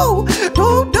doo doo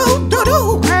doo doo doo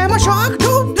doo. Grandma shark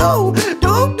doo doo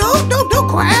doo doo doo doo.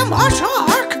 Grandma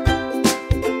shark.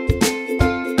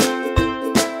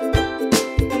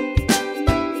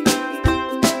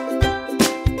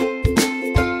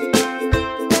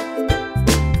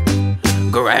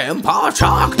 Grandpa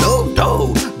shark doo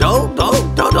doo doo doo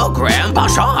doo doo. Grandpa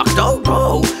shark doo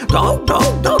doo doo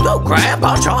doo doo doo.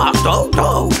 Grandpa shark doo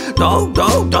doo doo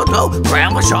doo doo doo.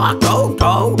 Grandma shark doo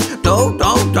doo doo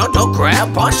doo doo doo.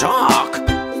 Grandpa shark.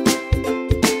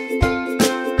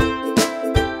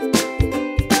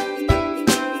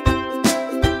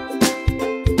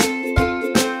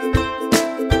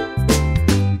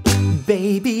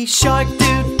 Baby shark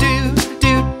doo doo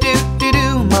doo doo doo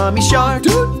doo. Mommy shark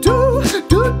doo doo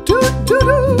doo doo doo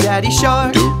doo. Daddy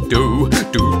shark Doo doo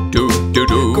doo doo doo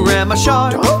doo. Grandma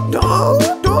shark Doo doo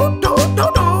doo doo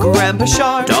doo doo. Grandpa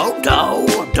shark Doo doo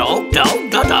doo doo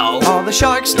doo doo. All the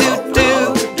sharks doo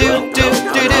doo doo doo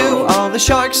doo doo. All the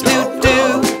sharks doo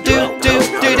doo doo doo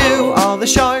doo doo. All the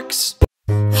sharks.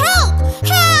 Help!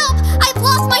 Help! I've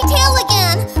lost my tail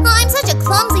again. I'm such a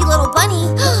clumsy little bunny.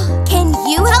 Can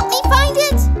you help me find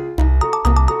it?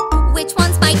 Which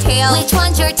one's my tail? Which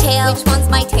one's your tail? Which one's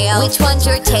my tail? Which one's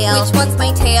your tail? Which one's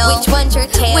my tail? Which one's your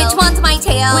tail? Which one's my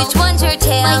tail? Which one's your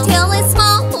tail? My tail is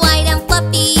small, white and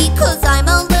fluffy, 'cause I'm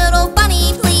a little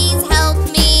bunny. Please help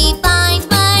me find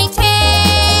my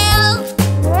tail.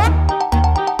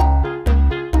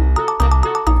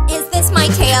 Is this my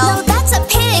tail? No, that's a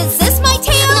pig. Is this my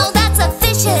tail? No, that's a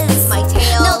fish's. My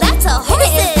tail. No, that's a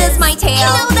horse's. Is this my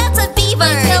tail? No, that's a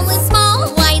beaver's. My tail is small,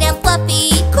 white and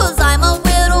fluffy, 'cause I'm a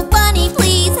little bunny.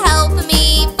 Please help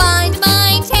me find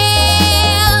my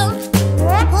tail.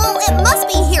 Well, it must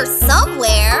be here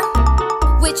somewhere.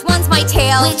 Which one's my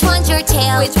tail? Which one's your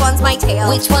tail? Which one's my tail?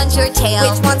 Which one's your tail?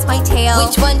 Which one's my tail?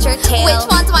 Which one's your tail? Which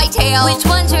one's my tail? Which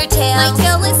one's your tail? My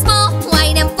tail is small,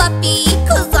 white and fluffy,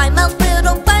 'cause I'm a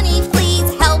little bunny. Please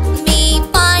help me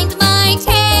find my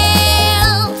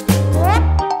tail.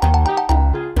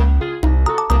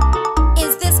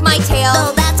 Is this my tail?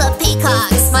 No, that's a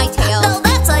peacock. Is this my tail? No,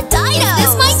 that's a dino. Is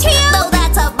this my tail? No,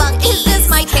 that's a monkey. Is this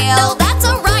my tail? No, that's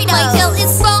a rhino. My tail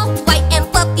is small, white and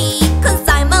fluffy, 'cause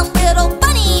I'm a little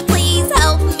bunny. Please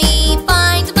help me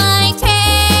find my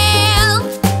tail.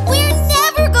 We're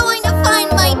never going to find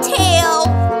my tail.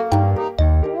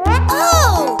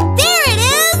 Oh, there it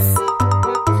is.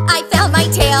 I found my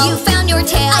tail. You found your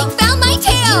tail. I found my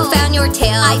tail. You found your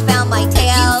tail. I found my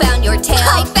tail. You found your tail.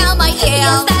 I found my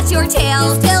tail. Yes, that's your tail.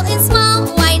 His tail is small,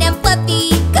 white and fluffy,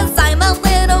 'cause I'm a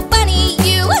little bunny.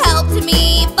 You helped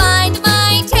me find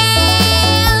my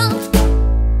tail.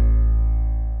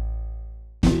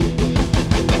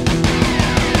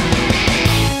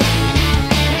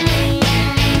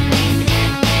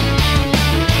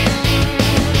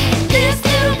 This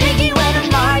little piggy went to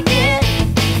market.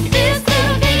 This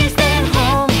little piggy stayed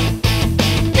home.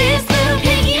 This little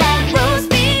piggy had roast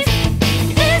beef.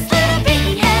 This little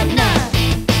piggy had none.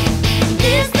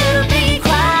 This little piggy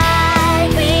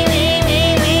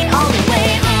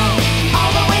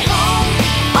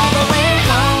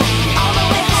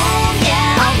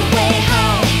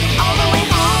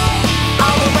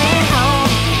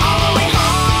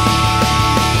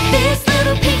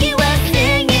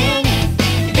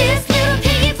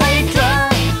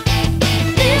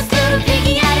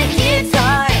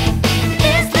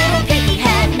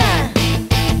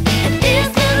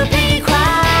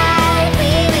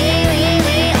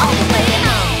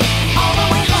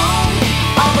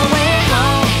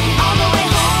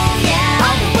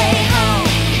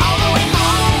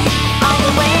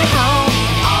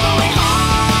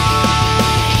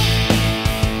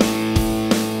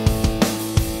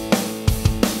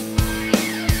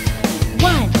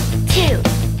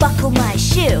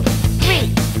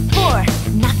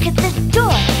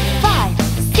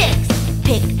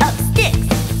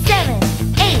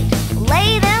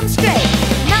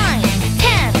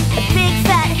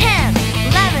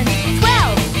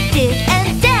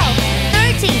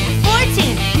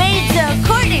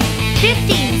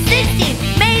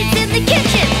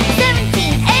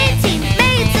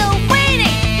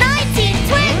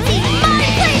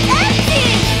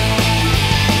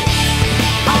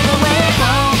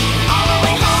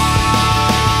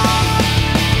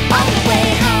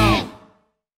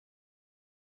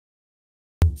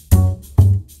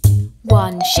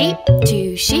 1 sheep,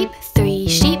 2 sheep, 3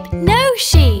 sheep, no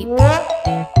sheep.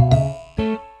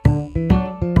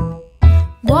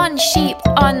 1 sheep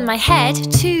on my head,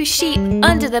 2 sheep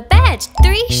under the bed,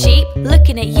 3 sheep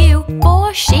looking at you,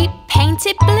 4 sheep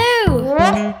painted blue.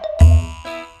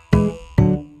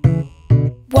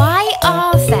 Why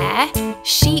are there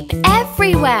sheep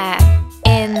everywhere?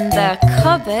 In the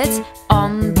cupboards,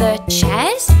 on the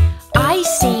chairs, I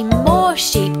see more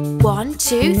sheep, 1,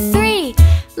 2, 3.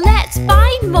 Let's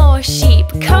buy more sheep,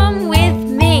 come with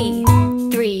me.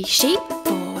 3 sheep,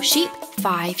 4 sheep,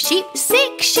 5 sheep,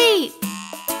 6 sheep.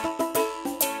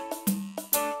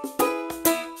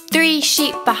 3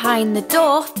 sheep behind the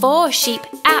door, 4 sheep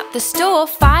at the store,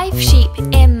 5 sheep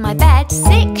in my bed,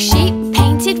 6 sheep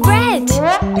painted red.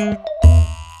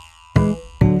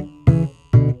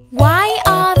 Why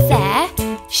are there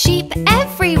sheep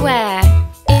everywhere?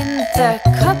 In the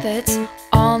cupboards,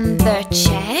 on the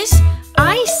chairs,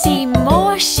 I see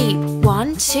more sheep,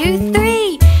 1, 2,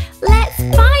 3. Let's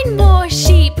find more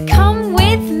sheep, come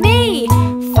with me.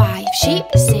 5 sheep,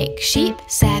 6 sheep,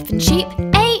 7 sheep,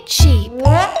 8 sheep.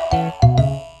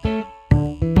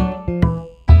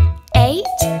 8,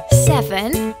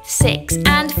 7, 6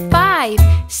 and 5.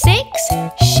 6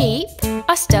 sheep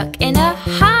are stuck in a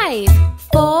hive.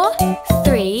 4,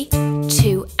 3,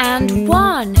 2 and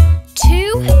 1.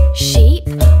 2 sheep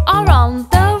are on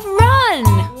the run.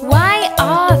 Why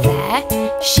are there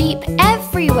sheep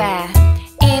everywhere?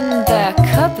 In the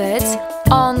cupboards,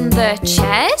 on the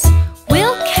chairs,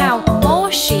 we'll count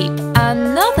more sheep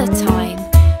another time.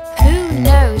 Who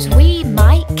knows, we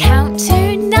might count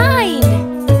to 9.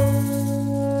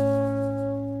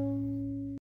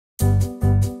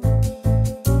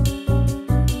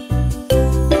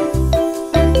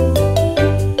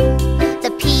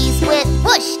 The peas went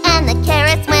whoosh and the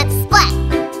carrots went splat.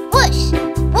 Whoosh,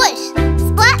 whoosh,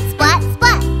 splat, splat,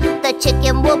 splat. The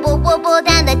chicken wobble wobbled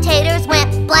and the taters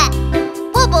went splat.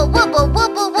 Wobble, wobble,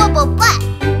 wobble, wobble, splat,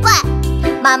 splat.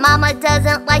 My mama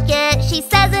doesn't like it, she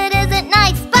says it isn't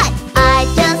nice, but I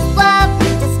just love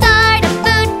to start a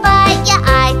food fight. Yeah,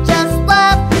 I just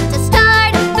love to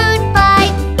start a food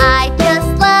fight. I just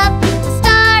love to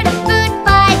start a food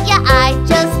fight. Yeah, I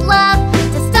just love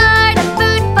to start a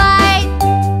food fight.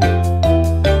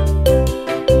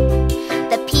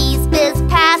 The peas fizzed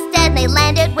past and they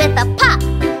landed with a pop.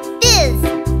 Fizz,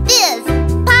 fizz,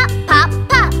 pop, pop,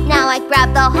 pop. Now I grab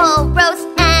the whole roast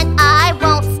and I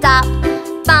won't stop.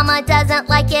 Mama doesn't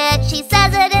like it, she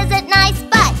says it is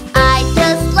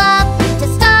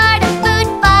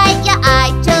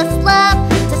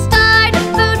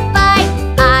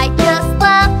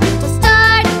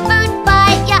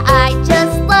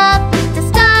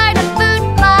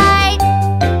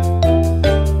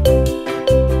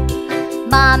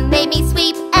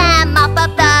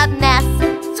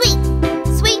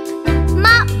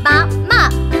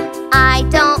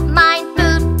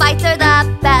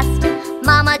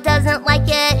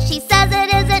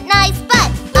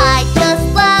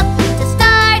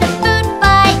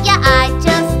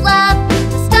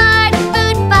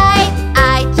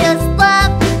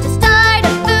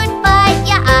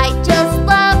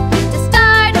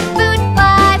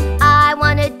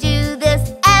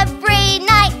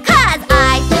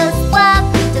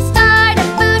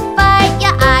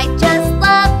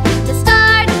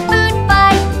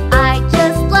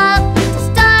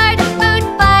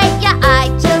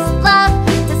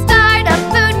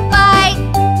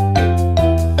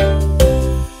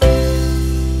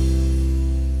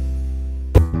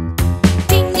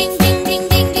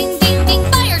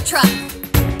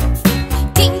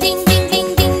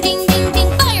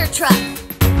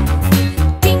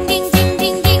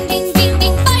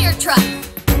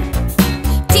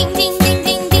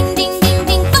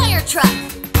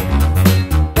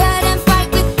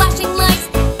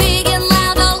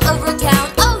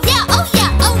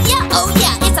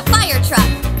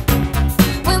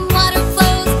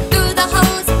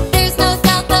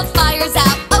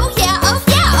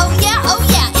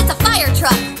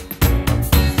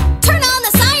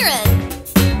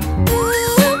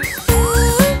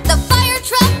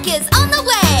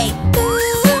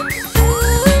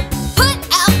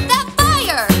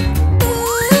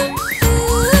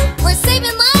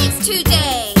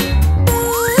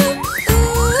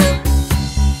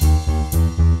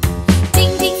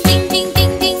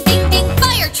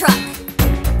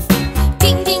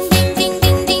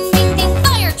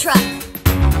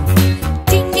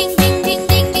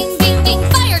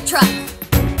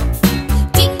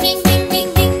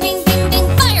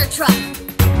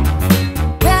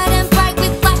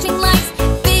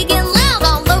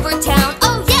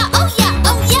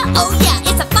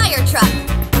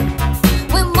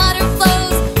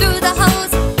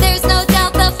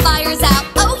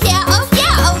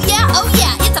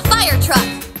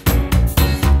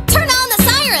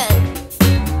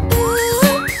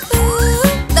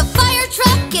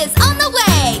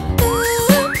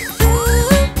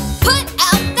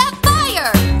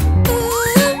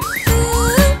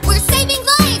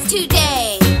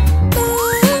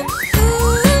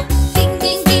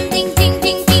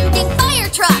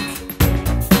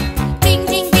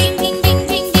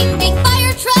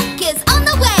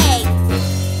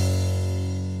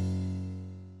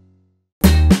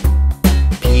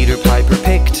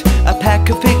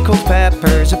of pickled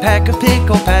peppers, a pack of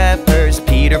pickled peppers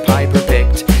Peter Piper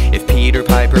picked. If Peter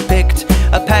Piper picked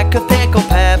a pack of pickled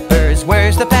peppers,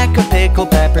 where's the pack of pickled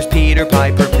peppers Peter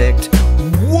Piper picked?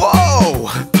 Whoa!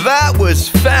 That was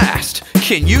fast!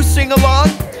 Can you sing along?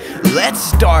 Let's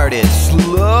start it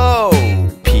slow.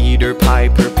 Peter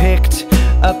Piper picked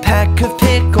a pack of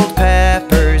pickled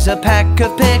peppers, a pack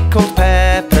of pickled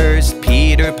peppers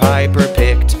Peter Piper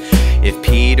picked. If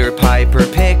Peter Piper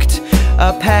picked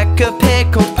a pack of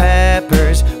pickled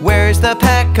peppers, where's the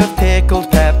pack of pickled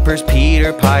peppers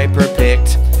Peter Piper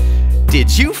picked?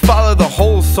 Did you follow the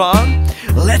whole song?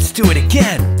 Let's do it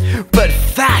again, but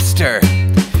faster.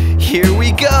 Here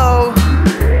we go.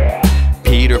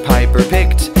 Peter Piper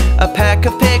picked a pack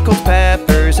of pickled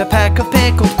peppers, a pack of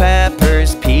pickled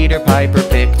peppers Peter Piper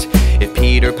picked. If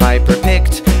Peter Piper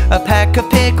picked a pack of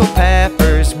pickled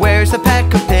peppers, where's the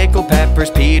pack of pickled peppers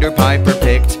Peter Piper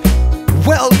picked?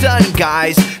 Well done,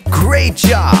 guys! Great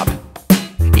job!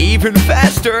 Even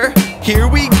faster! Here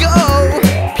we go!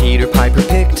 Peter Piper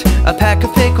picked a pack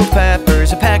of pickled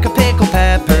peppers, a pack of pickled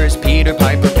peppers Peter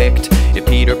Piper picked. If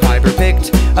Peter Piper picked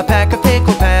a pack of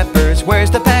pickled peppers,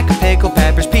 where's the pack of pickled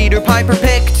peppers Peter Piper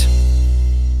picked?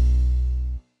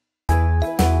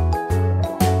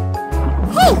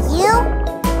 Hey, you!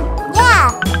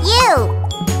 Yeah, you!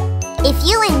 If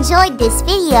you enjoyed this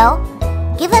video,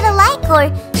 give it a like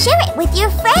or share it with your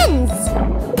friends.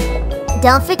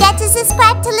 Don't forget to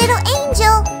subscribe to Little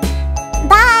Angel.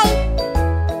 Bye!